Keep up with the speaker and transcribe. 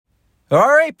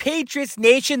All right, Patriots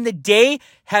Nation, the day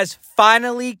has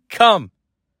finally come.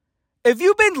 If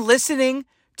you've been listening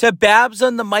to Babs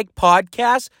on the Mic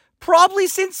podcast, probably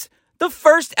since the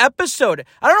first episode,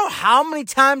 I don't know how many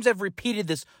times I've repeated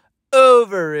this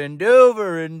over and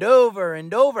over and over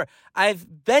and over.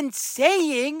 I've been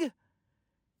saying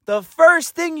the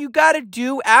first thing you got to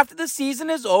do after the season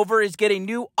is over is get a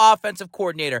new offensive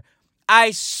coordinator.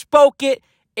 I spoke it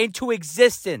into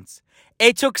existence.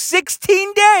 It took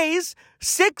 16 days,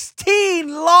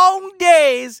 16 long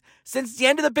days since the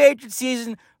end of the Patriots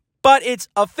season, but it's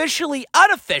officially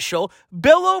unofficial.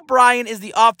 Bill O'Brien is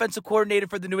the offensive coordinator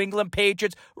for the New England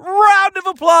Patriots. Round of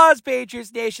applause,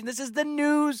 Patriots Nation. This is the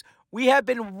news we have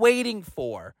been waiting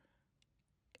for.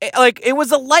 It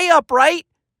was a layup, right?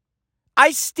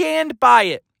 I stand by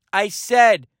it. I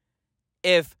said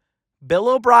if Bill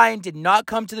O'Brien did not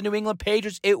come to the New England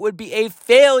Patriots, it would be a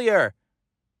failure.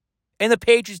 And the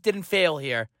Patriots didn't fail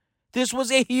here. This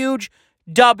was a huge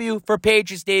W for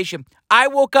Patriots Nation. I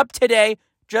woke up today,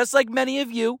 just like many of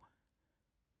you.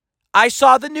 I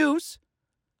saw the news.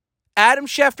 Adam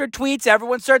Schefter tweets.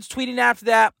 Everyone starts tweeting after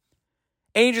that.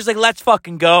 And he's just like, let's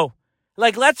fucking go.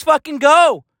 Let's fucking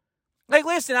go.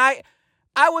 Listen, I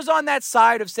was on that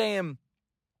side of saying,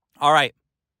 all right,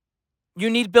 you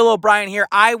need Bill O'Brien here.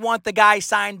 I want the guy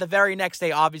signed the very next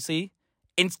day, obviously.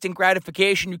 Instant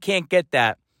gratification, you can't get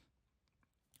that.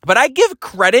 But I give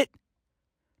credit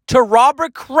to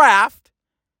Robert Kraft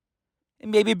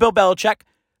and maybe Bill Belichick,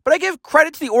 but I give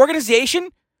credit to the organization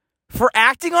for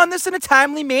acting on this in a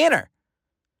timely manner.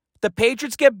 The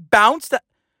Patriots get bounced.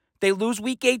 They lose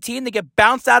week 18. They get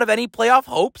bounced out of any playoff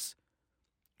hopes.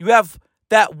 You have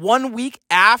that 1 week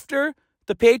after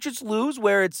the Patriots lose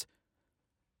where it's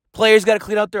players got to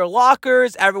clean out their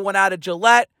lockers, everyone out of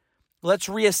Gillette. Let's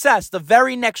reassess. The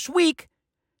very next week,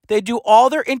 they do all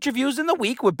their interviews in the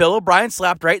week with Bill O'Brien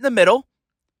slapped right in the middle.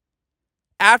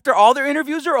 After all their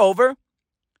interviews are over,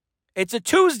 it's a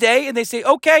Tuesday, and they say,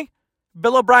 okay,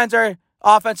 Bill O'Brien's our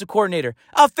offensive coordinator.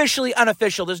 Officially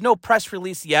unofficial. There's no press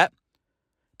release yet.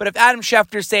 But if Adam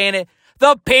Schefter's saying it,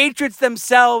 the Patriots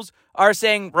themselves are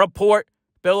saying, report,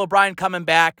 Bill O'Brien coming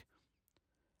back.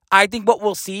 I think what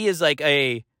we'll see is like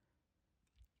a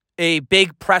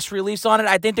big press release on it.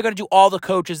 I think they're going to do all the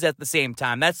coaches at the same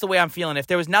time. That's the way I'm feeling. If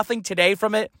there was nothing today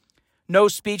from it, no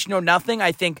speech, no nothing,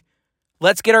 I think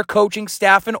let's get our coaching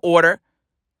staff in order.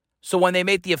 So when they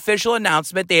make the official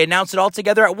announcement, they announce it all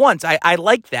together at once. I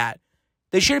like that.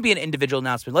 They shouldn't be an individual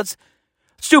announcement. Let's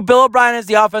do Bill O'Brien as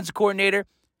the offensive coordinator.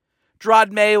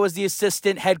 Gerard Mayo was the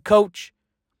assistant head coach.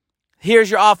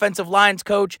 Here's your offensive lines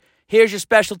coach. Here's your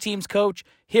special teams coach.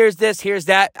 Here's this, here's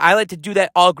that. I like to do that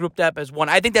all grouped up as one.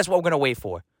 I think that's what we're going to wait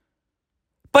for.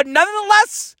 But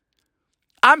nonetheless,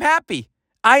 I'm happy.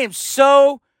 I am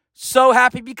so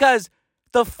happy because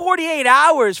the 48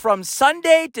 hours from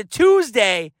Sunday to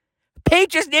Tuesday,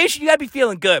 Patriots Nation, you got to be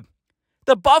feeling good.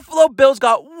 The Buffalo Bills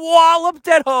got walloped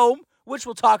at home, which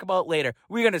we'll talk about later.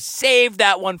 We're going to save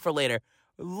that one for later.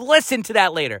 Listen to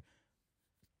that later.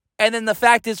 And then the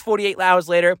fact is, 48 hours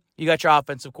later, you got your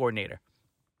offensive coordinator.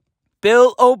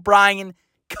 Bill O'Brien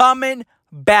coming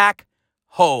back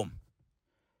home.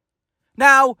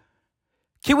 Now,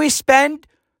 can we spend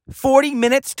 40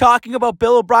 minutes talking about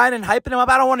Bill O'Brien and hyping him up?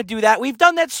 I don't want to do that. We've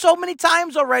done that so many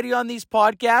times already on these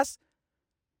podcasts.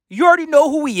 You already know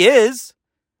who he is.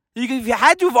 You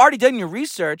had to have already done your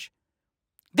research.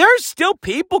 There's still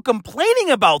people complaining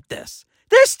about this.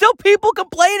 There's still people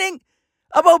complaining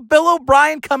about Bill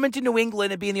O'Brien coming to New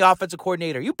England and being the offensive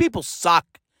coordinator. You people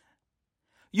suck.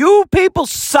 You people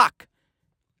suck.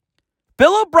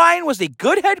 Bill O'Brien was a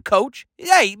good head coach.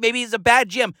 Yeah, maybe he's a bad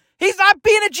GM. He's not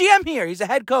being a GM here. He's a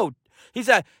head coach. He's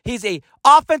a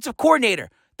offensive coordinator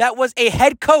that was a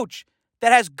head coach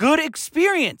that has good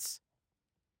experience.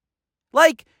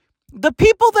 Like, the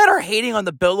people that are hating on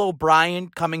the Bill O'Brien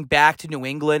coming back to New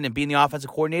England and being the offensive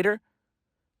coordinator,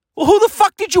 well, who the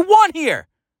fuck did you want here?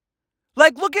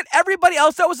 Like, look at everybody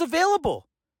else that was available.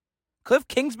 Cliff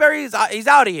Kingsbury, he's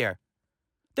out of here.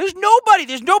 There's nobody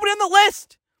on the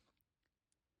list.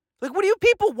 Like, what do you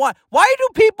people want? Why do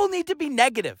people need to be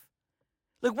negative?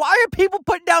 Like, why are people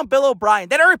putting down Bill O'Brien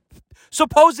that are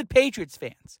supposed Patriots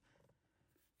fans?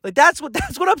 Like, that's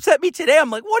what upset me today. I'm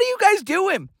like, what are you guys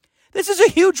doing? This is a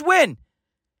huge win.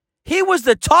 He was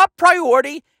the top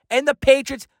priority, and the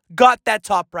Patriots got that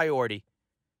top priority.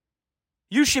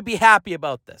 You should be happy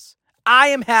about this. I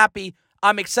am happy.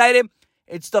 I'm excited.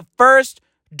 It's the first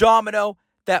domino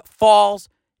that falls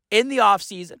in the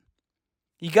offseason.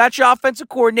 You got your offensive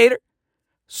coordinator.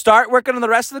 Start working on the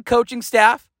rest of the coaching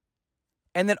staff.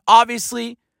 And then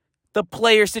obviously the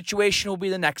player situation will be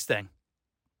the next thing.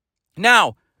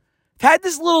 Now, had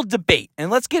this little debate, and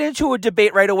let's get into a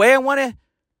debate right away. I want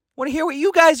to hear what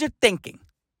you guys are thinking,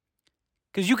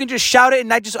 because you can just shout it,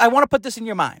 and I want to put this in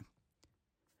your mind.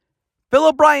 Bill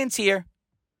O'Brien's here.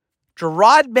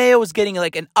 Gerard Mayo is getting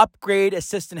like an upgrade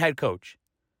assistant head coach.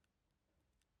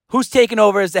 Who's taking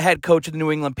over as the head coach of the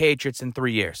New England Patriots in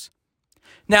 3 years?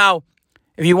 Now,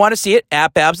 if you want to see it,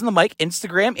 at Babs on the Mic,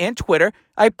 Instagram and Twitter,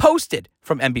 I posted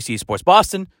from NBC Sports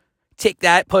Boston. Take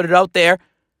that, put it out there.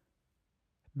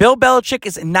 Bill Belichick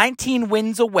is 19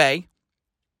 wins away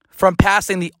from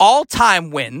passing the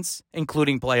all-time wins,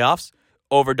 including playoffs,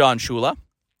 over Don Shula.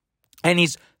 And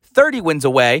he's 30 wins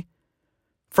away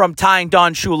from tying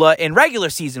Don Shula in regular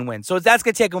season wins. So that's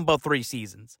going to take him about 3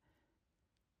 seasons.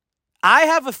 I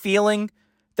have a feeling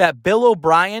that Bill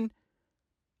O'Brien,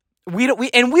 we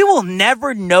will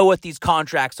never know what these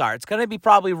contracts are. It's going to be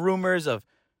probably rumors of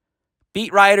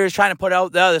beat writers trying to put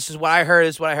out, oh, this is what I heard,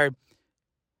 this is what I heard.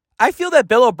 I feel that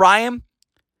Bill O'Brien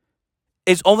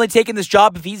is only taking this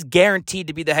job if he's guaranteed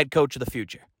to be the head coach of the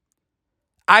future.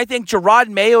 I think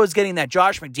Gerard Mayo is getting that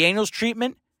Josh McDaniels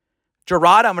treatment.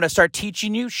 Gerard, I'm going to start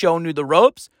teaching you, showing you the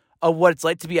ropes of what it's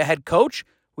like to be a head coach.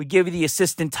 We give you the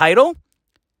assistant title.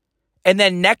 And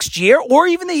then next year, or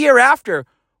even the year after,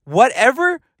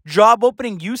 whatever job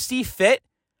opening you see fit,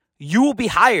 you will be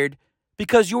hired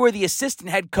because you are the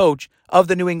assistant head coach of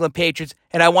the New England Patriots,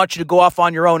 and I want you to go off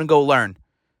on your own and go learn.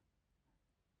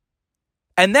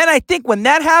 And then I think when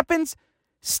that happens,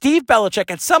 Steve Belichick,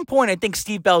 at some point, I think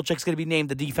Steve Belichick's going to be named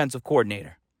the defensive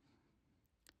coordinator.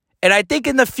 And I think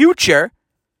in the future,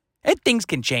 and things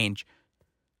can change,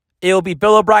 it'll be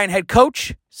Bill O'Brien head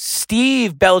coach,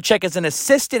 Steve Belichick as an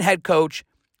assistant head coach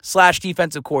 /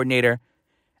 defensive coordinator.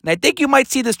 And I think you might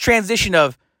see this transition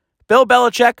of Bill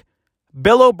Belichick,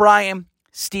 Bill O'Brien,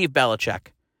 Steve Belichick.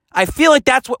 I feel like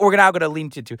that's what we're now going to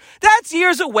lean into. That's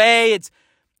years away. It's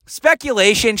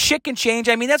speculation. Shit can change.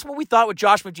 I mean, that's what we thought with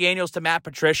Josh McDaniels to Matt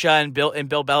Patricia and Bill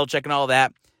Belichick and all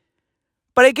that.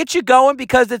 But it gets you going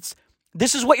because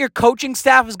this is what your coaching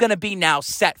staff is going to be now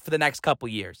set for the next couple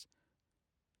years.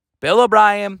 Bill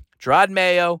O'Brien, Gerard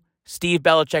Mayo, Steve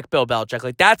Belichick, Bill Belichick.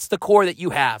 Like, that's the core that you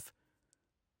have.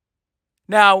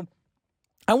 Now,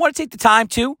 I want to take the time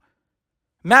to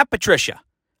Matt Patricia.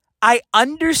 I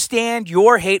understand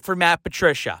your hate for Matt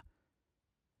Patricia,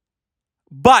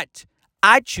 but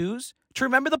I choose to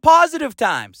remember the positive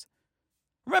times.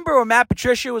 Remember when Matt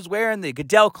Patricia was wearing the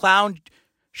Goodell Clown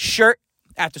shirt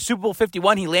after Super Bowl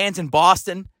 51? He lands in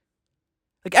Boston.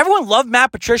 Like, everyone loved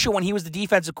Matt Patricia when he was the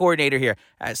defensive coordinator here.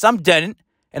 Some didn't,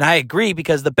 and I agree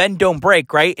because the bend don't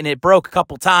break, right? And it broke a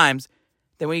couple times.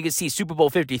 Then when you can see Super Bowl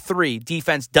 53,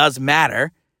 defense does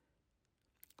matter.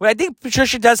 But I think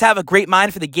Patricia does have a great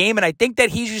mind for the game, and I think that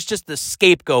he's just the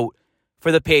scapegoat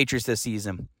for the Patriots this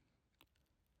season.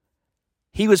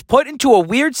 He was put into a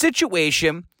weird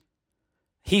situation.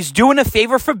 He's doing a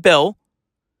favor for Bill.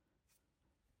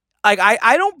 Like,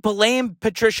 I don't blame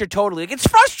Patricia totally. Like, it's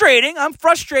frustrating. I'm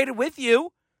frustrated with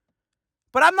you.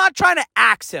 But I'm not trying to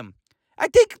axe him. I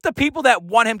think the people that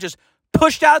want him just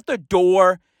pushed out the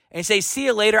door and say, see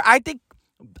you later. I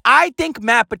think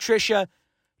Matt Patricia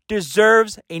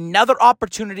deserves another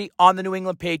opportunity on the New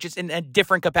England Patriots in a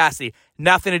different capacity.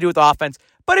 Nothing to do with offense,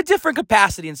 but a different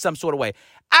capacity in some sort of way.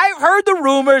 I've heard the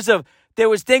rumors of there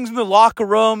was things in the locker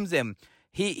rooms and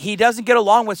he doesn't get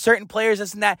along with certain players,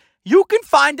 this and that. You can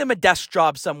find him a desk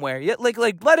job somewhere. Like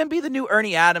let him be the new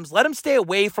Ernie Adams. Let him stay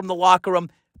away from the locker room.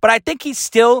 But I think he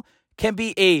still can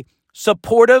be a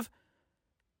supportive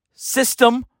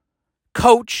system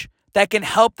coach that can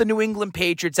help the New England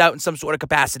Patriots out in some sort of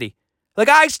capacity. Like,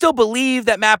 I still believe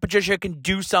that Matt Patricia can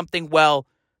do something well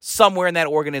somewhere in that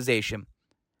organization.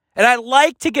 And I'd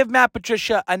like to give Matt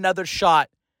Patricia another shot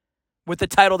with the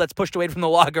title that's pushed away from the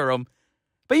locker room.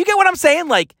 But you get what I'm saying?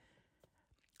 Like,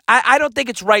 I don't think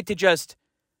it's right to just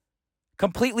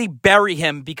completely bury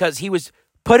him because he was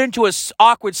put into an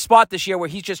awkward spot this year where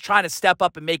he's just trying to step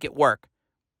up and make it work.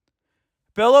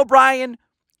 Bill O'Brien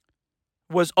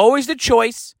was always the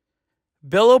choice.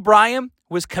 Bill O'Brien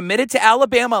was committed to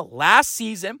Alabama last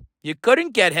season. You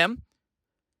couldn't get him.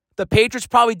 The Patriots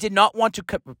probably did not want to,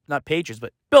 not Patriots,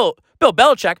 but Bill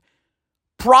Belichick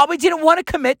probably didn't want to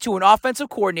commit to an offensive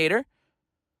coordinator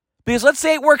because let's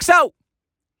say it works out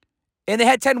and they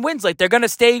had 10 wins. Like, they're going to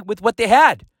stay with what they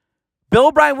had. Bill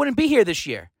O'Brien wouldn't be here this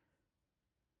year.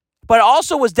 But it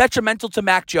also was detrimental to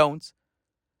Mac Jones.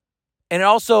 And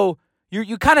also,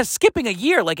 you're kind of skipping a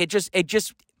year. Like,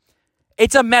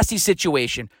 it's a messy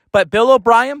situation. But Bill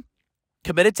O'Brien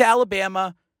committed to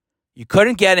Alabama. You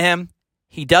couldn't get him.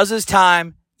 He does his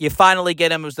time. You finally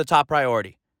get him. It was the top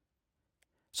priority.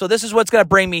 So this is what's going to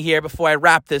bring me here before I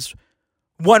wrap this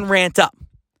one rant up.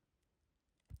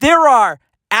 There are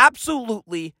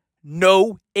absolutely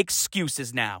no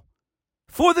excuses now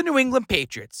for the New England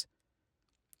Patriots.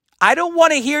 I don't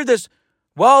want to hear this,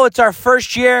 well, it's our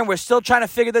first year and we're still trying to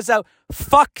figure this out.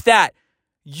 Fuck that.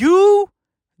 You,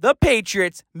 the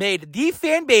Patriots, made the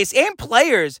fan base and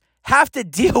players have to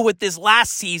deal with this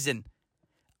last season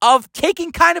of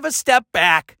taking kind of a step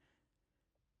back.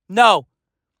 No,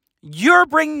 you're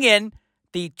bringing in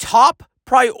the top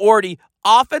priority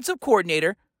offensive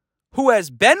coordinator who has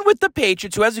been with the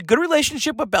Patriots, who has a good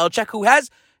relationship with Belichick, who has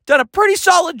done a pretty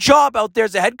solid job out there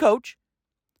as a head coach.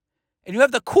 And you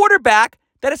have the quarterback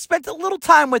that has spent a little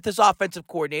time with this offensive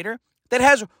coordinator that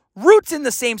has roots in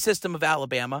the same system of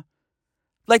Alabama.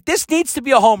 Like, this needs to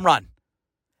be a home run.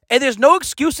 And there's no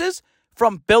excuses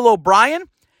from Bill O'Brien,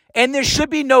 and there should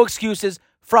be no excuses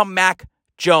from Mac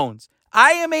Jones.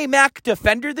 I am a Mac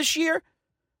defender this year.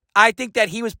 I think that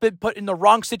he was been put in the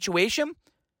wrong situation.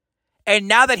 And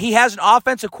now that he has an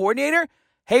offensive coordinator,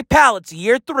 hey, pal, it's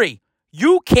year 3.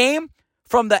 You came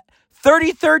from the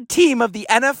 33rd team of the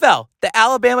NFL, the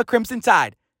Alabama Crimson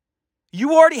Tide.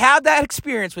 You already have that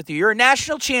experience with you. You're a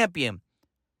national champion.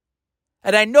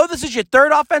 And I know this is your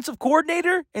 3rd offensive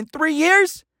coordinator in 3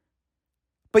 years,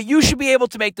 but you should be able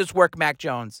to make this work, Mac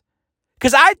Jones.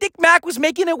 Because I think Mac was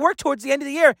making it work towards the end of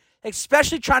the year,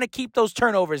 especially trying to keep those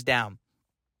turnovers down.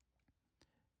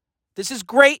 This is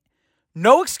great.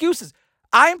 No excuses.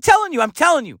 I'm telling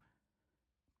you.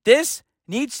 This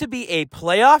needs to be a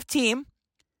playoff team.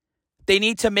 They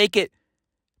need to make it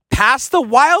past the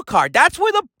wild card. That's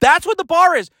where the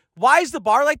bar is. Why is the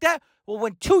bar like that? Well,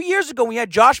 when 2 years ago we had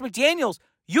Josh McDaniels,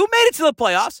 you made it to the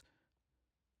playoffs.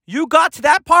 You got to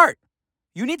that part.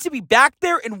 You need to be back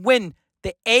there and win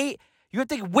you have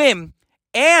to win,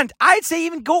 and I'd say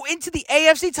even go into the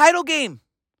AFC title game.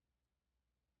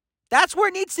 That's where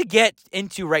it needs to get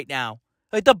into right now.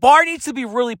 Like, the bar needs to be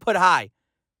really put high.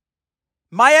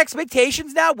 My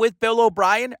expectations now with Bill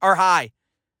O'Brien are high.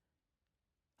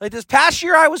 Like, this past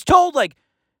year I was told, like,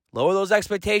 lower those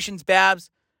expectations, Babs.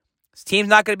 This team's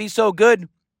not going to be so good.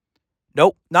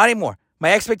 Nope, not anymore.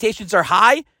 My expectations are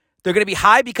high. They're going to be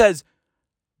high because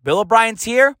Bill O'Brien's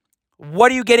here.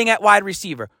 What are you getting at wide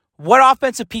receiver? What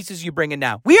offensive pieces are you bringing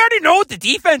now? We already know what the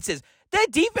defense is. That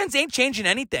defense ain't changing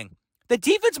anything. The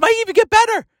defense might even get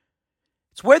better.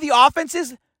 It's where the offense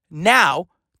is now,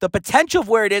 the potential of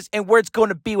where it is, and where it's going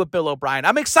to be with Bill O'Brien.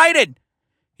 I'm excited.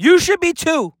 You should be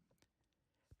too.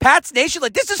 Pats Nation,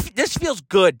 like, this feels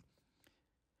good.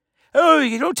 Oh,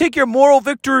 you don't take your moral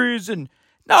victories and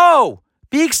no.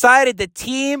 Be excited. The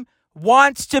team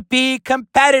wants to be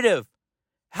competitive.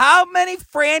 How many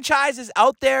franchises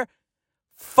out there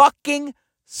fucking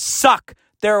suck?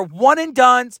 They're one and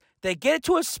dones. They get it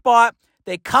to a spot.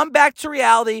 They come back to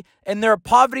reality, and they're a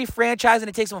poverty franchise, and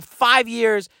it takes them 5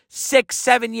 years, 6,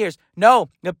 7 years. No,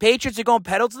 the Patriots are going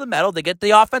pedal to the metal. They get the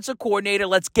offensive coordinator.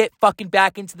 Let's get fucking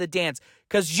back into the dance.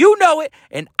 Because you know it,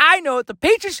 and I know it. The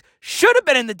Patriots should have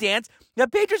been in the dance. The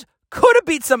Patriots could have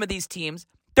beat some of these teams.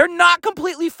 They're not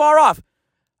completely far off.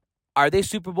 Are they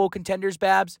Super Bowl contenders,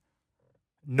 Babs?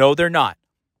 No, they're not.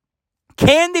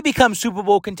 Can they become Super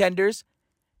Bowl contenders?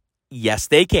 Yes,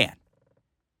 they can.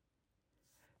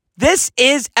 This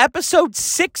is episode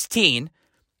 16,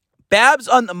 Babs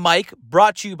on the Mic,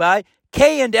 brought to you by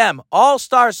K&M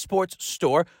All-Star Sports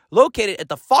Store, located at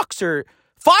the Foxer,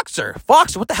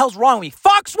 what the hell's wrong with me?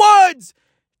 Foxwoods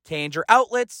Tanger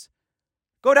Outlets.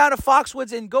 Go down to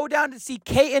Foxwoods and go down to see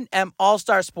K&M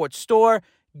All-Star Sports Store.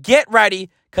 Get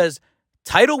ready, because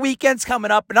title weekend's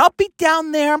coming up, and I'll be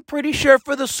down there, I'm pretty sure,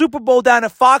 for the Super Bowl down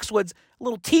at Foxwoods. A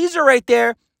little teaser right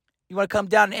there. You want to come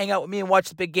down and hang out with me and watch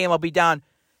the big game, I'll be down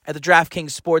at the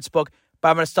DraftKings Sportsbook, but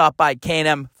I'm going to stop by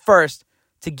K&M first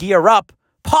to gear up,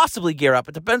 possibly gear up.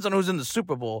 It depends on who's in the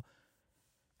Super Bowl,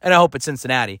 and I hope it's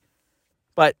Cincinnati.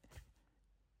 But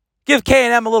give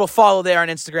K&M a little follow there on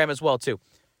Instagram as well, too.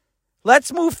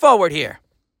 Let's move forward here.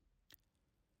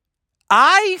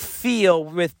 I feel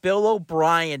with Bill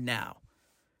O'Brien now,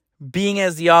 being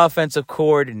as the offensive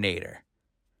coordinator,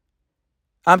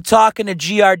 I'm talking to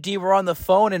GRD, we're on the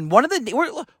phone, and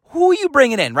who are you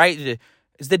bringing in, right?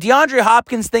 Is the DeAndre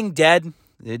Hopkins thing dead?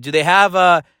 Do they have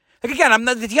the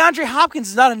DeAndre Hopkins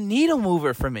is not a needle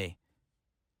mover for me.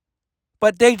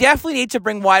 But they definitely need to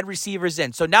bring wide receivers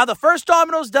in. So now the first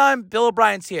domino's done, Bill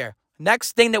O'Brien's here.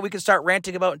 Next thing that we can start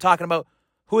ranting about and talking about,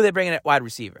 who are they bringing at wide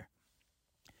receiver?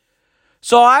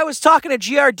 So I was talking to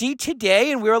GRD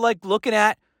today, and we were let's look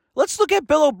at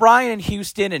Bill O'Brien in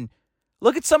Houston and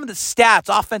look at some of the stats,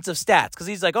 offensive stats. Because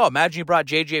he's like, oh, imagine you brought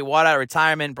J.J. Watt out of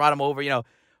retirement, brought him over,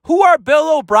 Who are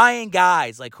Bill O'Brien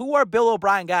guys? Who are Bill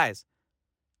O'Brien guys?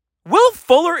 Will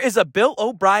Fuller is a Bill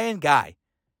O'Brien guy.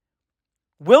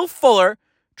 Will Fuller,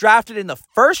 drafted in the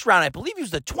first round, I believe he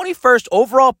was the 21st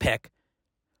overall pick,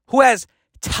 who has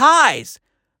ties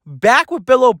back with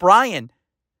Bill O'Brien.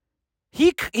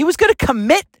 He was going to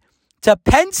commit to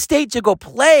Penn State to go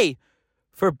play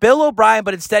for Bill O'Brien,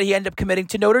 but instead he ended up committing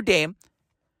to Notre Dame.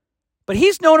 But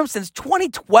he's known him since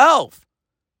 2012.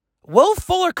 Will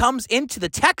Fuller comes into the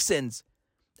Texans,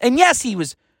 and yes, he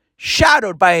was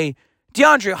shadowed by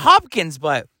DeAndre Hopkins,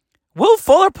 but Will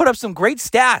Fuller put up some great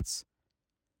stats.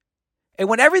 And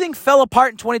when everything fell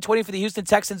apart in 2020 for the Houston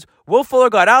Texans, Will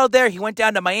Fuller got out of there, he went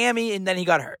down to Miami, and then he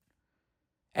got hurt.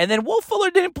 And then Will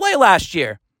Fuller didn't play last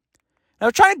year. And I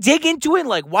was trying to dig into it,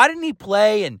 like, why didn't he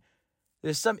play? And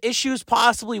there's some issues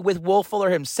possibly with Will Fuller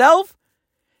himself.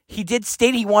 He did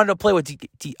state he wanted to play with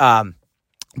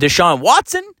Deshaun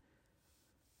Watson.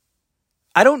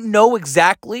 I don't know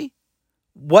exactly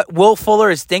what Will Fuller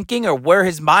is thinking or where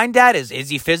his mind at is. Is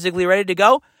he physically ready to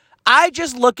go? I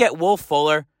just look at Will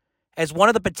Fuller as one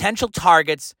of the potential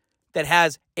targets that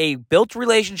has a built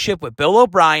relationship with Bill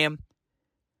O'Brien,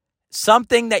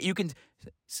 something that you can,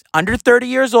 under 30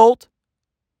 years old,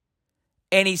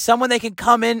 and he's someone that can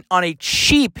come in on a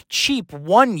cheap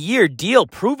 1-year deal,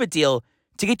 prove-it deal,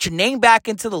 to get your name back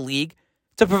into the league,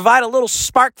 to provide a little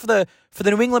spark for the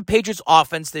New England Patriots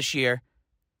offense this year.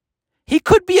 He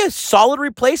could be a solid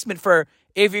replacement for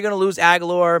if you're going to lose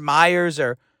Aguilar, Myers,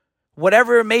 or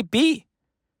whatever it may be.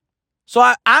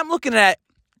 So I'm looking at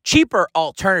cheaper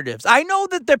alternatives. I know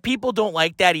that the people don't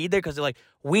like that either because they're like,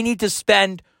 we need to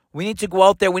spend, we need to go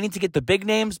out there, we need to get the big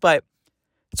names, but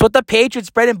it's what the Patriots'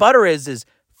 bread and butter is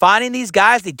finding these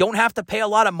guys. They don't have to pay a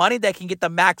lot of money that can get the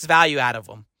max value out of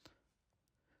them.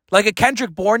 Like a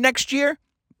Kendrick Bourne next year,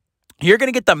 you're going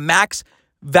to get the max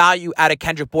value out of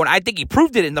Kendrick Bourne. I think he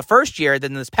proved it in the first year.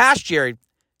 Then this past year,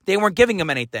 they weren't giving him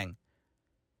anything.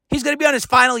 He's going to be on his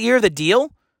final year of the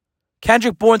deal.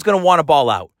 Kendrick Bourne's going to want to ball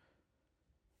out.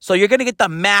 So you're going to get the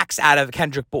max out of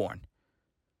Kendrick Bourne.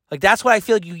 Like, that's what I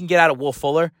feel like you can get out of Will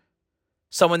Fuller.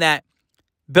 Someone that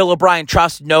Bill O'Brien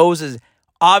trusts, knows, has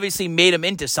obviously made him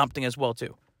into something as well,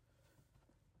 too.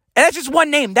 And that's just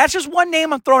one name. That's just one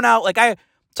name I'm throwing out. Like, I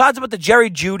talked about the Jerry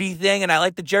Jeudy thing, and I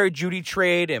like the Jerry Jeudy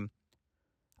trade, and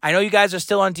I know you guys are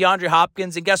still on DeAndre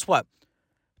Hopkins, and guess what?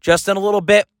 Just in a little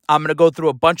bit, I'm going to go through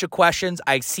a bunch of questions.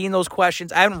 I've seen those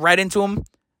questions. I haven't read into them.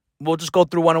 We'll just go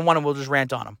through one-on-one, and we'll just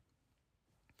rant on them.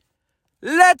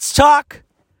 Let's talk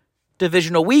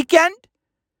divisional weekend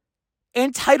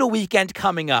and title weekend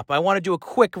coming up. I want to do a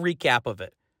quick recap of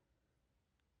it.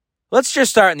 Let's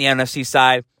just start on the NFC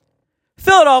side.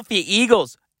 Philadelphia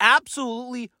Eagles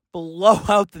absolutely blow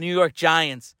out the New York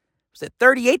Giants. Was it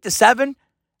 38-7?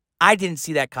 I didn't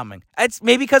see that coming. It's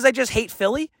maybe because I just hate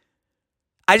Philly.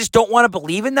 I just don't want to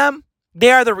believe in them.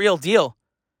 They are the real deal.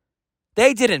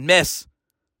 They didn't miss.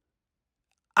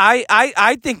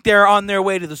 I think they're on their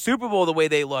way to the Super Bowl the way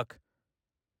they look.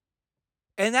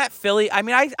 And that Philly, I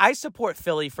mean, I support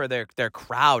Philly for their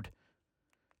crowd.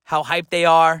 How hyped they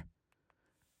are.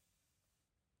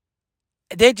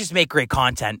 They just make great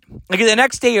content. Like the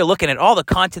next day you're looking at all the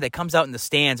content that comes out in the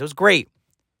stands. It was great.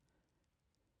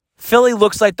 Philly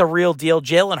looks like the real deal.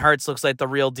 Jalen Hurts looks like the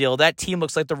real deal. That team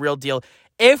looks like the real deal.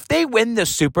 If they win the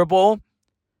Super Bowl,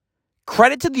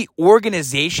 credit to the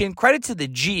organization, credit to the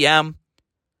GM.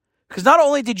 Because not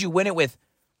only did you win it with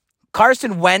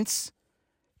Carson Wentz,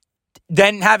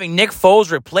 then having Nick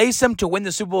Foles replace him to win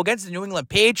the Super Bowl against the New England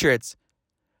Patriots,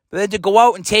 but then to go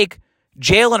out and take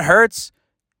Jalen Hurts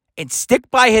and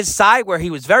stick by his side where he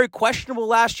was very questionable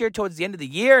last year towards the end of the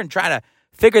year and trying to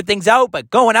figure things out, but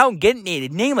going out and getting a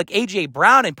name like A.J.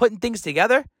 Brown and putting things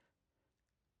together,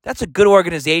 that's a good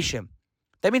organization.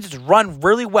 That means it's run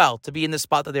really well to be in the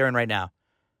spot that they're in right now.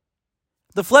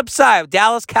 The flip side,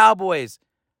 Dallas Cowboys,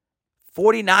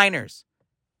 49ers.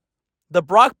 The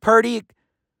Brock Purdy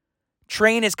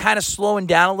train is kind of slowing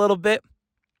down a little bit.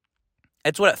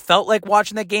 That's what it felt like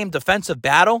watching that game, defensive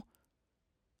battle.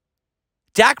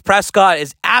 Dak Prescott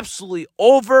is absolutely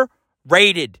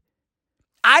overrated.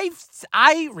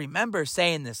 I remember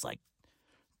saying this like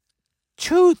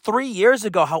 2-3 years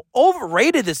ago, how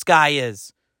overrated this guy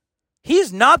is.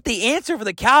 He's not the answer for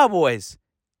the Cowboys.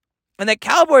 And the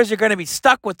Cowboys are going to be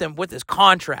stuck with him with his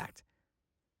contract.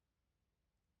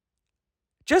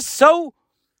 Just so,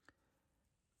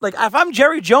 like, if I'm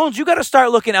Jerry Jones, you got to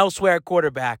start looking elsewhere at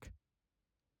quarterback.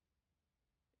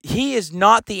 He is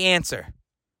not the answer.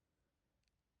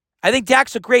 I think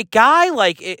Dak's a great guy,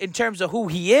 like, in terms of who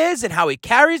he is and how he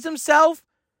carries himself.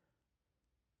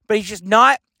 But he's just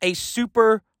not a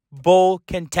Super Bowl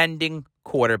contending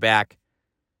quarterback.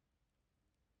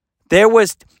 He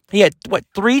had,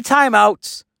 3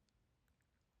 timeouts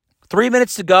 3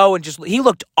 minutes to go, and he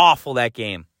looked awful that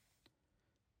game.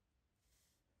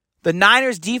 The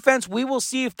Niners defense, we will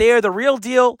see if they are the real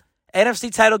deal.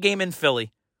 NFC title game in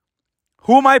Philly.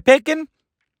 Who am I picking?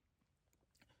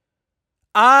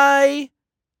 I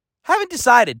haven't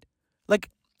decided.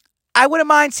 I wouldn't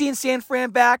mind seeing San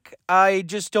Fran back. I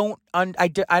just don't. I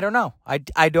don't know.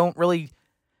 I don't really.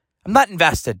 I'm not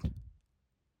invested.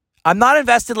 I'm not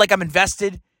invested like I'm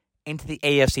invested into the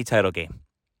AFC title game.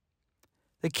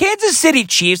 The Kansas City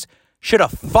Chiefs should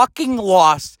have fucking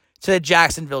lost to the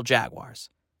Jacksonville Jaguars.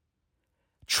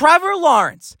 Trevor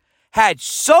Lawrence had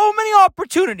so many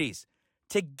opportunities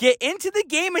to get into the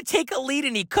game and take a lead,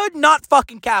 and he could not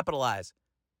fucking capitalize.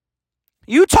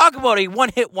 You talk about a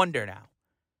one-hit wonder now.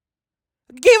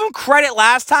 Gave him credit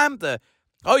last time.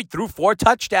 He threw 4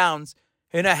 touchdowns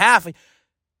in a half.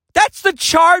 That's the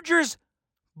Chargers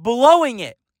blowing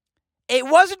it. It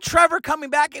wasn't Trevor coming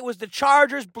back. It was the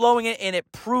Chargers blowing it, and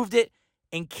it proved it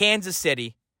in Kansas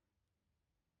City.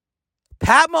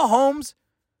 Pat Mahomes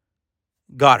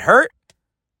got hurt.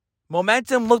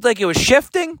 Momentum looked like it was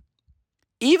shifting.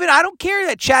 Even, I don't care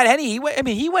that Chad Henne, he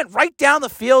went right down the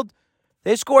field.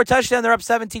 They scored a touchdown. They're up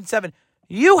 17-7.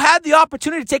 You had the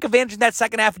opportunity to take advantage in that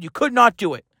second half, and you could not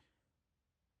do it.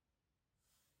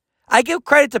 I give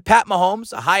credit to Pat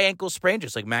Mahomes, a high ankle sprain,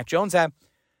 just like Mac Jones had.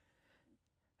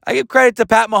 I give credit to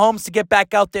Pat Mahomes to get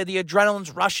back out there. The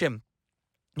adrenaline's rushing.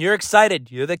 You're excited.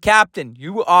 You're the captain.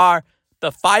 You are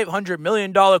the $500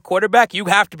 million quarterback. You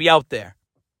have to be out there.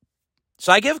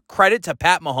 So I give credit to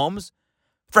Pat Mahomes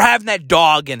for having that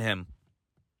dog in him.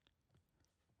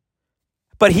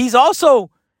 But he's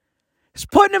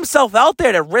putting himself out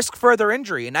there to risk further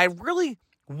injury. And I really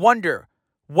wonder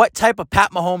what type of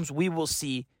Pat Mahomes we will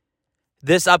see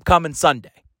this upcoming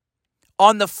Sunday.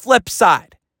 On the flip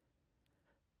side,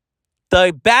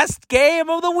 the best game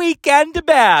of the weekend to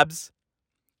Babs,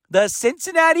 the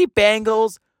Cincinnati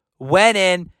Bengals went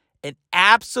in and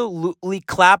absolutely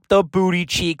clapped the booty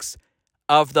cheeks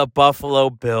of the Buffalo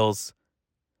Bills.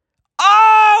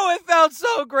 Oh, it felt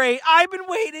so great. I've been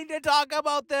waiting to talk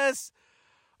about this.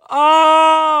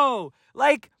 Oh,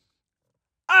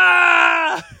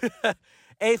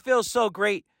 it feels so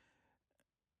great.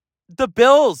 The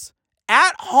Bills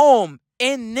at home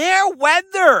in their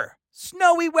weather,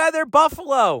 snowy weather,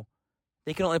 Buffalo.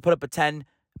 They can only put up 10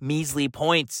 measly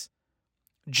points.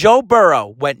 Joe Burrow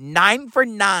went 9 for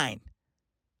 9.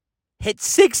 Hit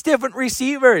 6 different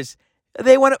receivers.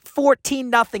 They went up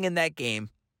 14-0 in that game.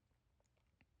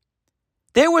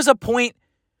 There was a point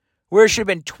where it should have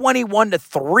been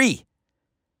 21-3.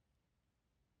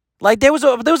 There was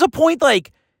a point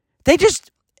that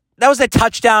was a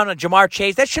touchdown on Jamar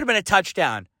Chase. That should have been a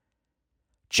touchdown.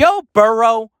 Joe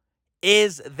Burrow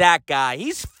is that guy.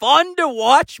 He's fun to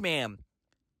watch, man.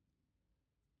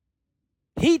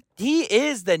 He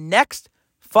is the next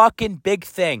fucking big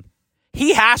thing.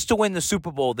 He has to win the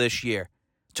Super Bowl this year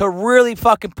to really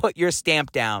fucking put your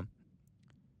stamp down.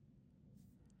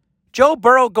 Joe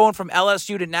Burrow going from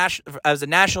LSU to as a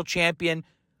national champion,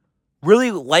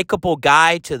 really likable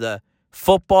guy to the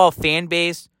football fan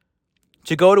base,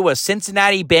 to go to a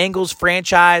Cincinnati Bengals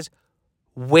franchise,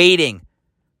 waiting,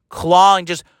 clawing,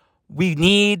 we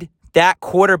need that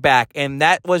quarterback, and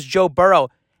that was Joe Burrow.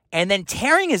 And then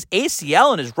tearing his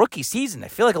ACL in his rookie season. I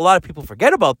feel like a lot of people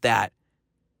forget about that.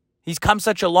 He's come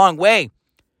such a long way.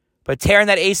 But tearing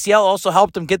that ACL also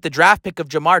helped him get the draft pick of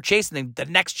Jamar Chase, and then the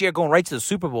next year going right to the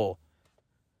Super Bowl.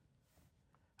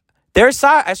 I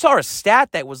saw a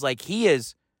stat that was he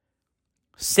is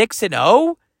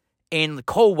 6-0 in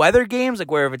cold weather games,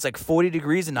 where if it's 40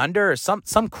 degrees and under, or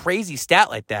some crazy stat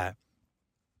like that.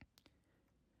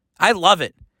 I love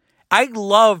it. I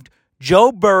loved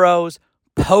Joe Burrow's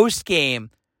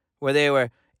post-game where they were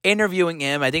interviewing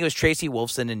him. I think it was Tracy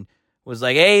Wolfson, and was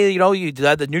like, hey, you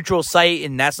had the neutral site,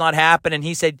 and that's not happening.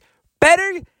 He said,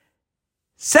 better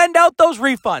send out those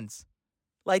refunds.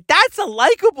 That's a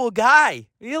likable guy.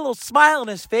 He had a little smile on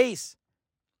his face.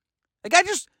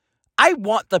 I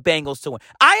want the Bengals to win.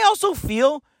 I also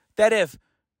feel that if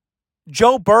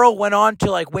Joe Burrow went on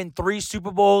to win 3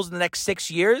 Super Bowls in the next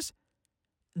 6 years,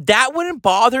 that wouldn't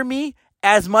bother me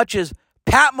as much as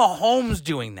Pat Mahomes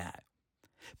doing that.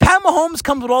 Pat Mahomes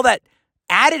comes with all that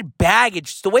added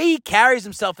baggage. It's the way he carries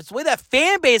himself. It's the way that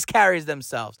fan base carries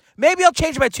themselves. Maybe I'll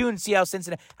change my tune and see how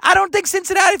Cincinnati... I don't think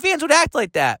Cincinnati fans would act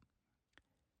like that.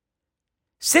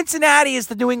 Cincinnati is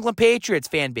the New England Patriots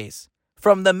fan base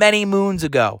from the many moons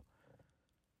ago.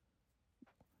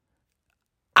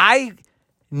 I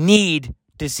need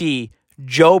to see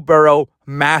Joe Burrow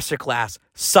masterclass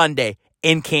Sunday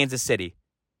in Kansas City.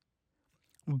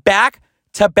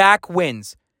 Back-to-back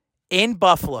wins in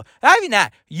Buffalo. Not even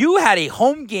that. You had a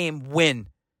home game win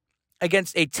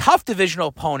against a tough divisional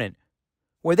opponent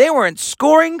where they were in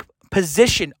scoring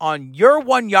position on your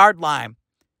 1-yard line.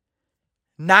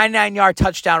 99-yard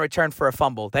touchdown return for a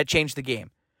fumble. That changed the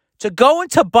game. To go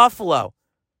into Buffalo,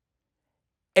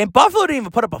 and Buffalo didn't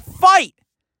even put up a fight.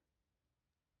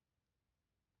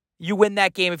 You win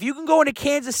that game. If you can go into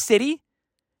Kansas City,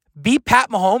 beat Pat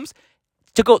Mahomes,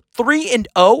 to go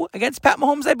 3-0 against Pat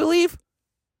Mahomes, I believe.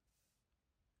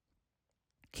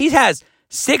 He has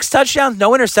 6 touchdowns,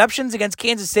 no interceptions against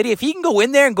Kansas City. If he can go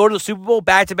in there and go to the Super Bowl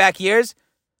back-to-back years,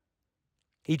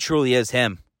 he truly is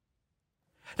him.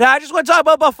 Now, I just want to talk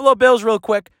about Buffalo Bills real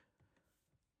quick.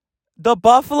 The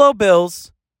Buffalo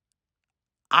Bills,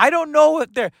 I don't know if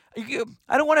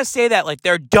I don't want to say that like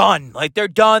they're done. Like they're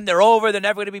done, they're over, they're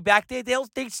never going to be back. They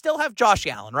still have Josh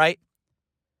Allen, right?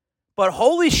 But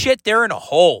holy shit, they're in a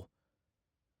hole.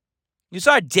 You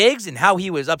saw Diggs and how he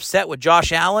was upset with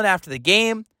Josh Allen after the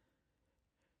game.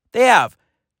 They have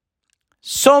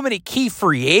so many key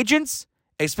free agents,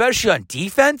 especially on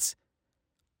defense.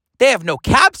 They have no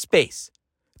cap space.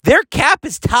 Their cap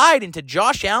is tied into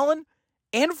Josh Allen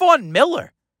and Von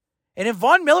Miller. And if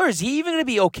Von Miller, is he even going to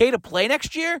be okay to play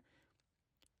next year?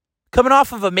 Coming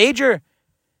off of a major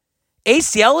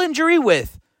ACL injury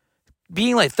with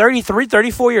being like 33,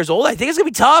 34 years old, I think it's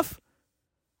going to be tough.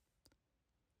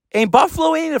 And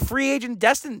Buffalo ain't a free agent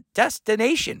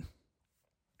destination.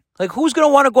 Like, who's going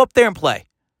to want to go up there and play?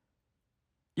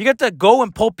 You got to go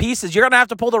and pull pieces. You're going to have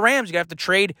to pull the Rams. You're going to have to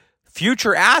trade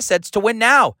future assets to win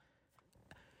now.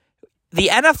 The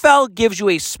NFL gives you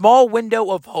a small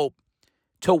window of hope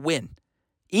to win.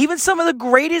 Even some of the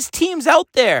greatest teams out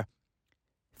there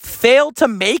fail to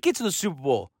make it to the Super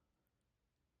Bowl.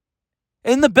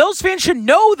 And the Bills fans should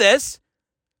know this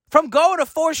from going to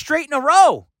 4 straight in a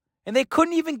row. And they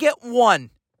couldn't even get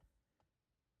one.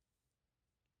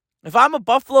 If I'm a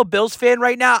Buffalo Bills fan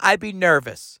right now, I'd be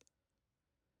nervous.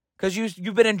 Because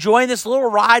you've been enjoying this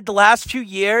little ride the last few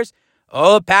years.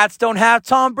 Oh, the Pats don't have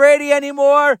Tom Brady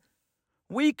anymore.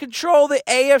 We control the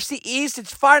AFC East.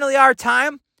 It's finally our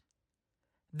time.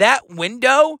 That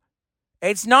window,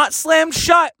 it's not slammed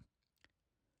shut.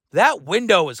 That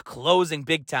window is closing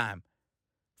big time.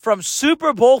 From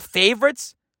Super Bowl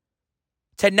favorites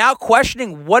to now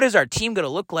questioning what is our team going to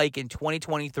look like in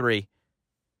 2023.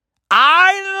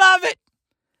 I love it.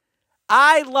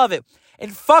 I love it.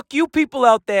 And fuck you people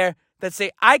out there that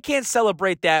say, I can't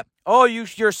celebrate that. Oh,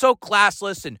 you're so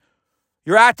classless and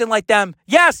you're acting like them.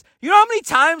 Yes, you know how many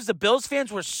times the Bills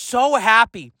fans were so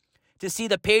happy to see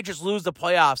the Patriots lose the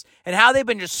playoffs and how they've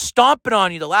been just stomping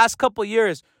on you the last couple of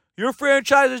years. Your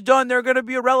franchise is done. They're going to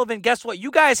be irrelevant. Guess what?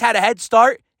 You guys had a head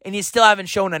start and you still haven't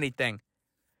shown anything.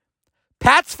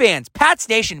 Pats fans, Pats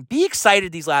Nation, be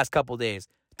excited these last couple of days.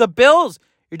 The Bills,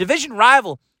 your division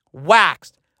rival,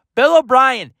 waxed. Bill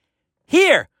O'Brien,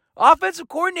 here, offensive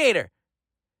coordinator.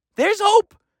 There's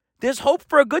hope. There's hope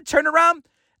for a good turnaround.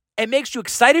 It makes you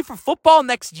excited for football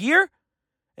next year.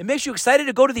 It makes you excited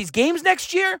to go to these games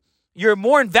next year. You're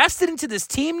more invested into this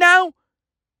team now.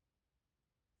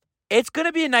 It's going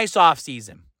to be a nice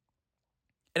offseason.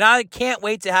 And I can't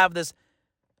wait to have this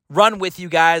run with you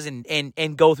guys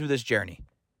and go through this journey.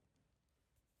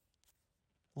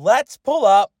 Let's pull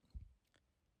up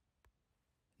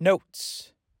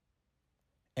notes.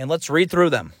 And let's read through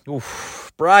them.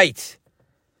 Oof, bright.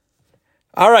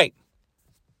 All right.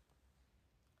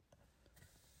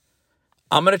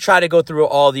 I'm going to try to go through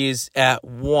all these at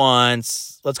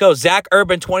once. Let's go. Zach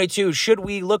Urban, 22. Should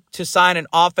we look to sign an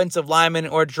offensive lineman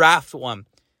or draft one?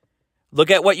 Look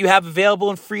at what you have available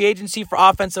in free agency for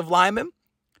offensive linemen.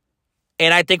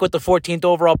 And I think with the 14th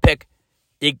overall pick,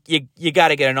 you got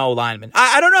to get an O lineman.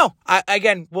 I don't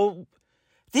know.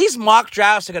 These mock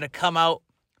drafts are going to come out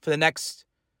for the next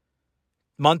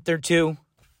month or two.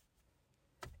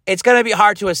 It's going to be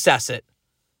hard to assess it.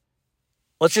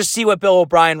 Let's just see what Bill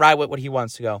O'Brien ride with what he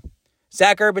wants to go.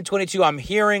 Zach Urban, 22. I'm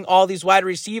hearing all these wide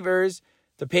receivers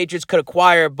the Patriots could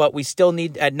acquire, but we still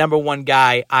need a number one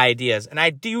guy ideas. And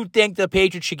I do think the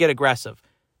Patriots should get aggressive.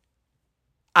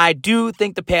 I do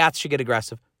think the Pats should get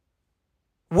aggressive.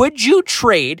 Would you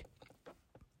trade,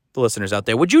 the listeners out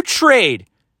there, would you trade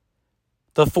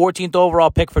the 14th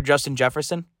overall pick for Justin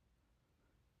Jefferson?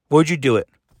 Would you do it?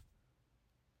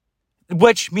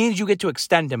 Which means you get to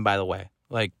extend him, by the way.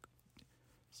 Like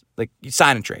you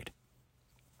sign and trade.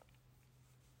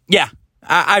 Yeah,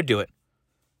 I'd do it.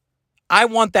 I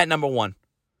want that number one.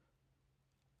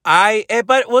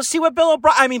 But we'll see what Bill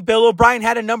O'Brien... Bill O'Brien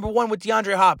had a number one with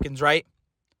DeAndre Hopkins, right?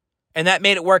 And that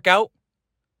made it work out.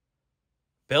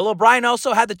 Bill O'Brien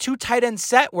also had the 2 tight end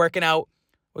set working out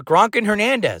with Gronk and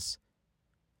Hernandez.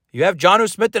 You have Jonnu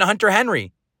Smith and Hunter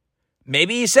Henry.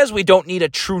 Maybe he says we don't need a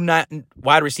true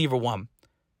wide receiver one.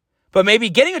 But maybe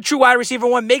getting a true wide receiver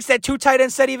one makes that 2 tight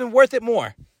end set even worth it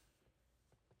more.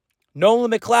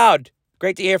 Nolan McLeod.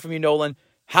 Great to hear from you, Nolan.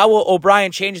 How will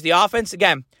O'Brien change the offense?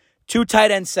 Again, 2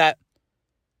 tight end set.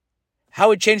 How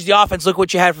would change the offense? Look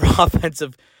what you had for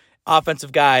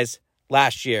offensive guys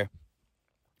last year.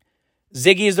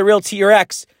 Ziggy is the real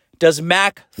T-Rex. Does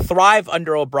Mac thrive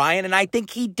under O'Brien? And I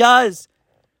think he does.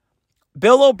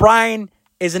 Bill O'Brien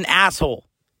is an asshole.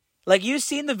 Like, you've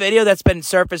seen the video that's been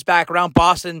surfaced back around.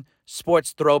 Boston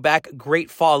Sports Throwback.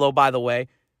 Great follow, by the way.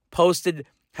 Posted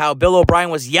how Bill O'Brien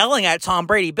was yelling at Tom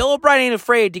Brady. Bill O'Brien ain't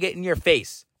afraid to get in your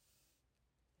face.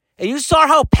 And you saw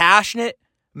how passionate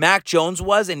Mac Jones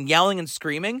was in yelling and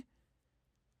screaming.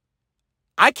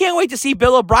 I can't wait to see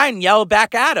Bill O'Brien yell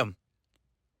back at him.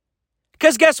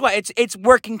 Because guess what? It's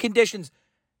working conditions.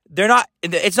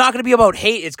 It's not going to be about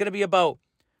hate. It's going to be about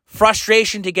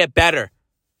frustration to get better.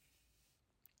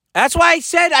 That's why I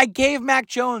said I gave Mac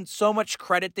Jones so much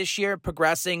credit this year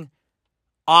progressing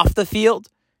off the field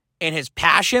and his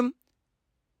passion.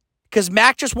 Because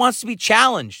Mac just wants to be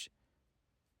challenged.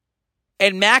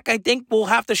 And Mac, I think, will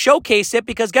have to showcase it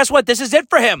because guess what? This is it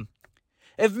for him.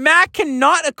 If Mac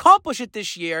cannot accomplish it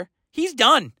this year, he's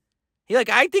done.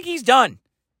 I think he's done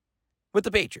with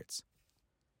the Patriots.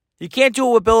 You can't do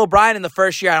it with Bill O'Brien in the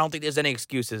first year. I don't think there's any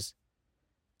excuses.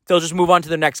 They'll just move on to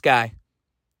the next guy.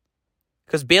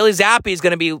 Because Bailey Zappi is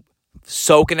going to be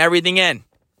soaking everything in.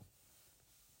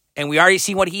 And we already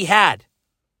seen what he had.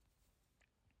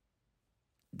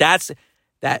 That's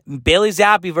that Bailey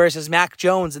Zappi versus Mac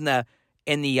Jones in the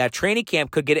training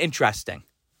camp could get interesting.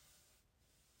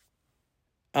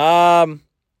 Adolph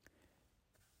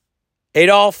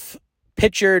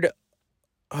Pitchard.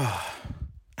 Oh,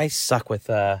 I suck with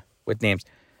names.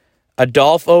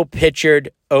 Adolfo Pitchard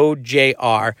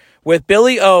OJR. With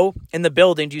Billy O in the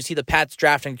building, do you see the Pats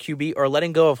drafting QB or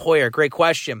letting go of Hoyer? Great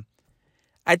question.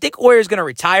 I think Hoyer's going to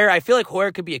retire. I feel like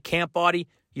Hoyer could be a camp body.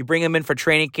 You bring him in for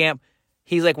training camp.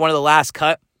 He's like one of the last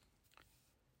cut.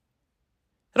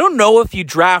 I don't know if you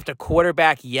draft a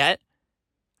quarterback yet.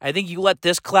 I think you let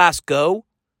this class go.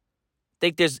 I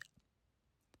think there's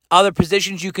other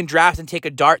positions you can draft and take a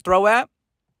dart throw at.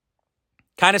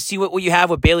 Kind of see what you have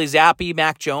with Bailey Zappi,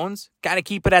 Mac Jones. Kind of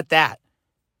keep it at that.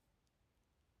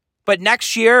 But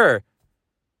next year,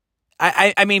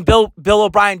 I mean, Bill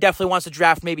O'Brien definitely wants to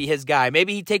draft maybe his guy.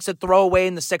 Maybe he takes a throwaway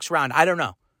in the 6th round. I don't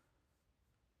know.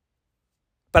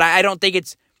 But I don't think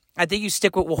I think you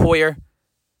stick with Hoyer.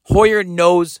 Hoyer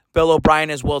knows Bill O'Brien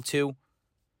as well, too.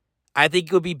 I think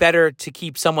it would be better to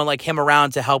keep someone like him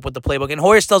around to help with the playbook. And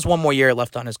Hoyer still has 1 more year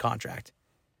left on his contract.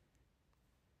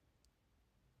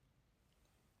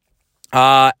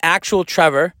 Actual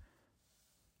Trevor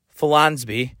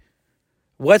Falansby.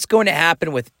 What's going to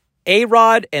happen with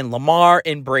A-Rod and Lamar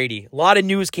and Brady? A lot of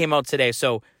news came out today.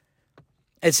 So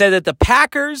it said that the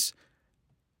Packers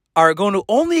are going to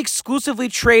only exclusively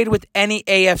trade with any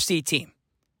AFC team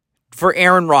for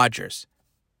Aaron Rodgers.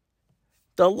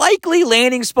 The likely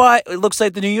landing spot, it looks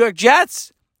like the New York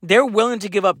Jets. They're willing to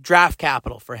give up draft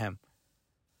capital for him.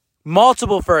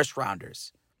 Multiple first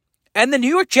rounders. And the New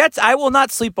York Jets, I will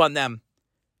not sleep on them.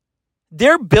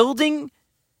 They're building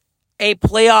a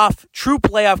true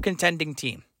playoff contending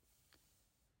team.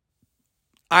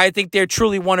 I think they're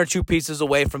truly 1 or 2 pieces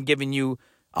away from giving you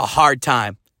a hard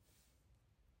time.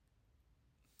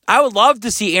 I would love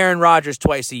to see Aaron Rodgers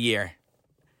twice a year.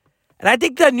 And I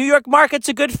think the New York market's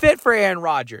a good fit for Aaron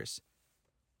Rodgers.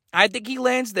 I think he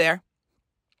lands there.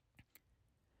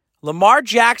 Lamar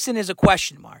Jackson is a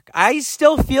question mark. I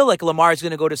still feel like Lamar is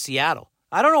going to go to Seattle.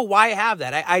 I don't know why I have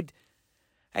that.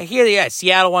 I hear that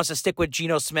Seattle wants to stick with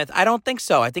Geno Smith. I don't think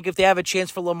so. I think if they have a chance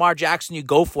for Lamar Jackson, you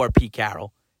go for Pete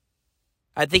Carroll.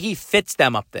 I think he fits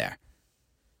them up there.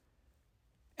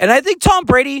 And I think Tom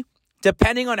Brady,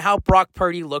 depending on how Brock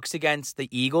Purdy looks against the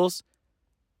Eagles,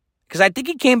 because I think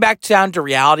he came back down to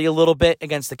reality a little bit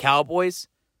against the Cowboys.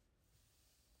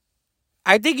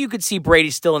 I think you could see Brady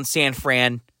still in San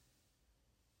Fran.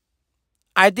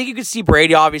 I think you could see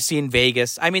Brady obviously in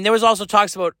Vegas. I mean, there was also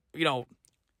talks about,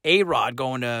 A-Rod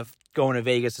going to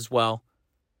Vegas as well.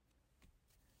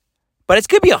 But it's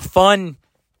going to be a fun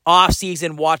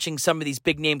offseason watching some of these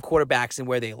big-name quarterbacks and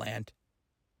where they land.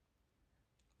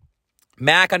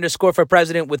 Mac_ for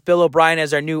president with Bill O'Brien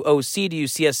as our new OC. Do you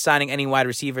see us signing any wide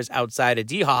receivers outside of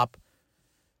D-Hop?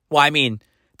 Well, I mean,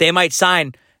 they might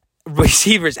sign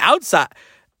receivers outside,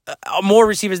 more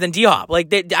receivers than D-Hop. I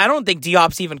don't think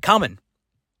D-Hop's even coming.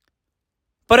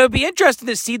 But it would be interesting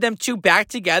to see them two back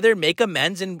together, make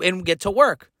amends, and get to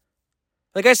work.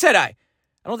 Like I said, I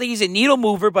don't think he's a needle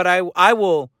mover, but I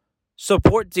will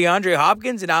support DeAndre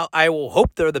Hopkins, and I will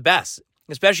hope they're the best,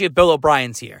 especially if Bill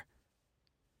O'Brien's here.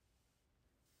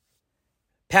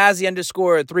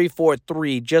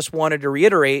 Pazzy_343 just wanted to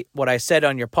reiterate what I said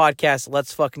on your podcast.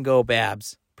 Let's fucking go,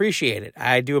 Babs. Appreciate it.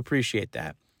 I do appreciate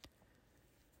that.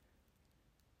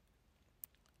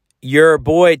 Your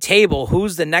boy Table,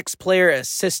 who's the next player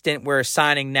assistant we're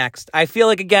signing next? I feel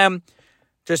like, again,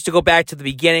 just to go back to the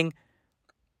beginning,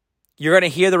 you're going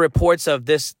to hear the reports of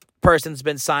this person's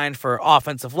been signed for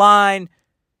offensive line,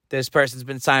 this person's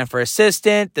been signed for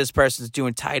assistant, this person's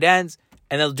doing tight ends,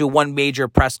 and they'll do one major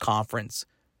press conference.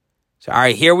 So, all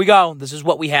right, here we go. This is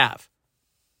what we have.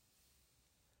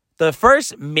 The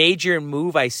first major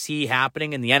move I see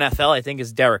happening in the NFL, I think,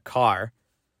 is Derek Carr.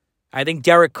 I think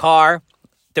Derek Carr,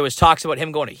 there was talks about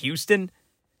him going to Houston.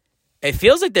 It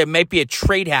feels like there might be a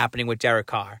trade happening with Derek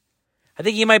Carr. I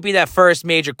think he might be that first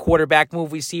major quarterback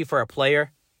move we see for a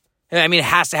player. I mean, it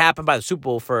has to happen by the Super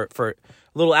Bowl for a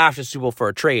little after the Super Bowl for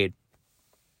a trade.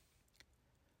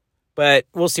 But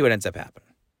we'll see what ends up happening.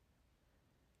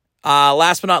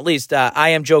 Last but not least, I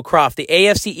am Joe Croft. The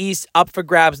AFC East up for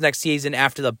grabs next season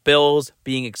after the Bills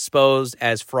being exposed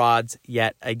as frauds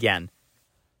yet again.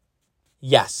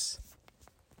 Yes.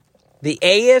 The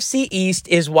AFC East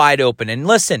is wide open. And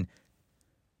listen,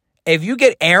 if you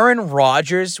get Aaron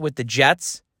Rodgers with the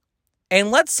Jets, and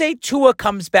let's say Tua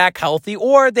comes back healthy,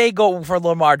 or they go for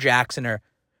Lamar Jackson, or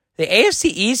the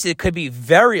AFC East, it could be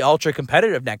very ultra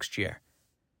competitive next year.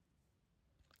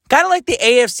 Kind of like the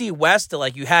AFC West,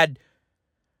 like you had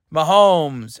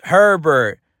Mahomes,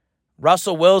 Herbert,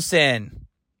 Russell Wilson,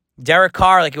 Derek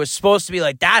Carr, like it was supposed to be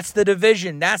like, that's the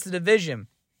division. And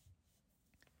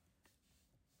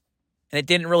it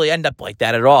didn't really end up like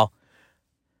that at all.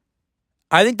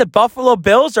 I think the Buffalo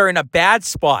Bills are in a bad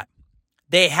spot.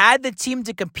 They had the team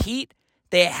to compete.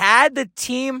 They had the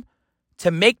team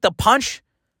to make the punch.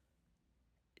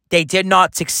 They did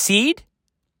not succeed.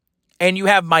 And you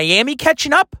have Miami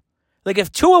catching up. Like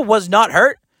if Tua was not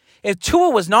hurt and Tua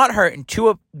was not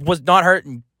hurt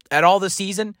at all this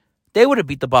season, they would have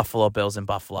beat the Buffalo Bills in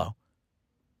Buffalo.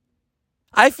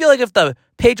 I feel like if the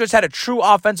Patriots had a true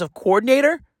offensive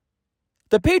coordinator,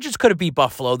 the Patriots could have beat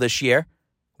Buffalo this year.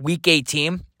 Week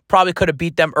 18. Probably could have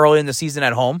beat them early in the season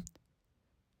at home.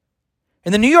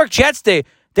 And the New York Jets,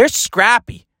 they're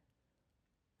scrappy.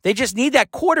 They just need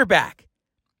that quarterback.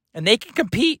 And they can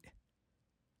compete.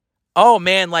 Oh,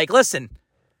 man, like, listen.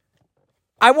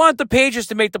 I want the Patriots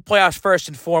to make the playoffs first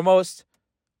and foremost.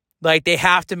 Like, they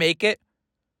have to make it.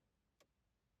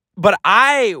 But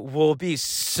I will be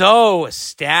so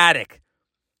ecstatic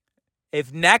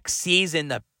if next season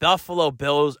the Buffalo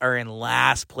Bills are in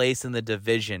last place in the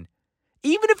division.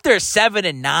 Even if they're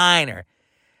 7-9 or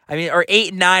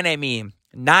 8-9,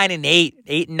 9-8,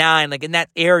 8-9, like in that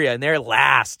area, and they're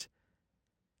last.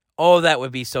 Oh, that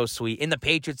would be so sweet. And the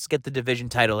Patriots get the division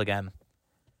title again.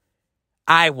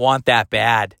 I want that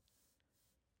bad.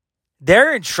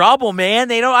 They're in trouble,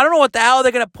 man. I don't know what the hell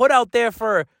they're going to put out there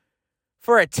for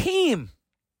a team.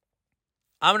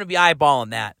 I'm going to be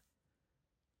eyeballing that.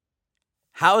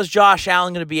 How is Josh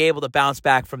Allen going to be able to bounce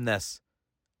back from this?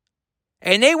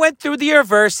 And they went through the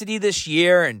adversity this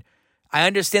year, and I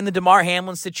understand the Damar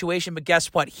Hamlin situation, but guess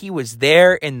what? He was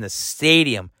there in the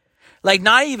stadium. Like,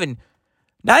 not even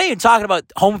talking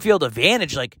about home field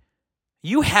advantage. Like,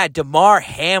 you had Damar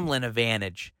Hamlin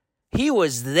advantage. He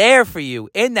was there for you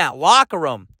in that locker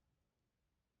room.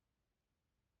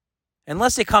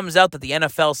 Unless it comes out that the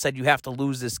NFL said you have to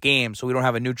lose this game so we don't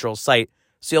have a neutral site.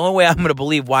 It's the only way I'm going to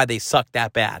believe why they suck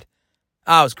that bad.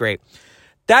 That was great.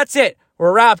 That's it.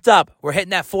 We're wrapped up. We're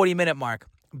hitting that 40-minute mark.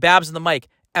 Babs on the mic,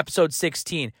 episode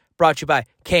 16, brought to you by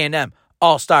K&M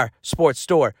All-Star Sports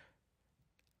Store.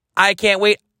 I can't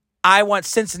wait. I want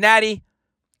Cincinnati,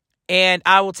 and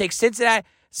I will take Cincinnati.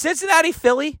 Cincinnati,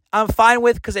 Philly, I'm fine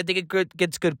with because I think it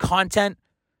gets good content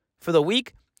for the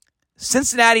week.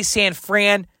 Cincinnati, San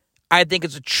Fran, I think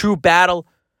it's a true battle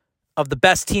of the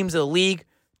best teams of the league.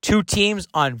 Two teams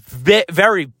on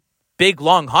very big,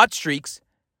 long, hot streaks.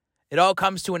 It all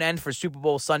comes to an end for Super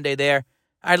Bowl Sunday there.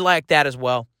 I'd like that as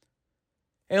well.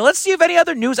 And let's see if any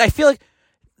other news. I feel like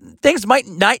things might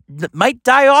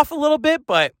die off a little bit,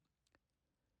 but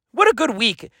what a good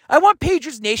week. I want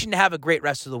Patriots Nation to have a great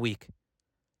rest of the week.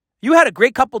 You had a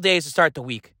great couple days to start the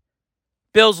week.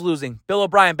 Bills losing. Bill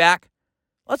O'Brien back.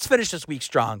 Let's finish this week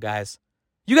strong, guys.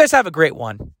 You guys have a great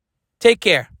one. Take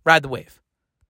care. Ride the wave.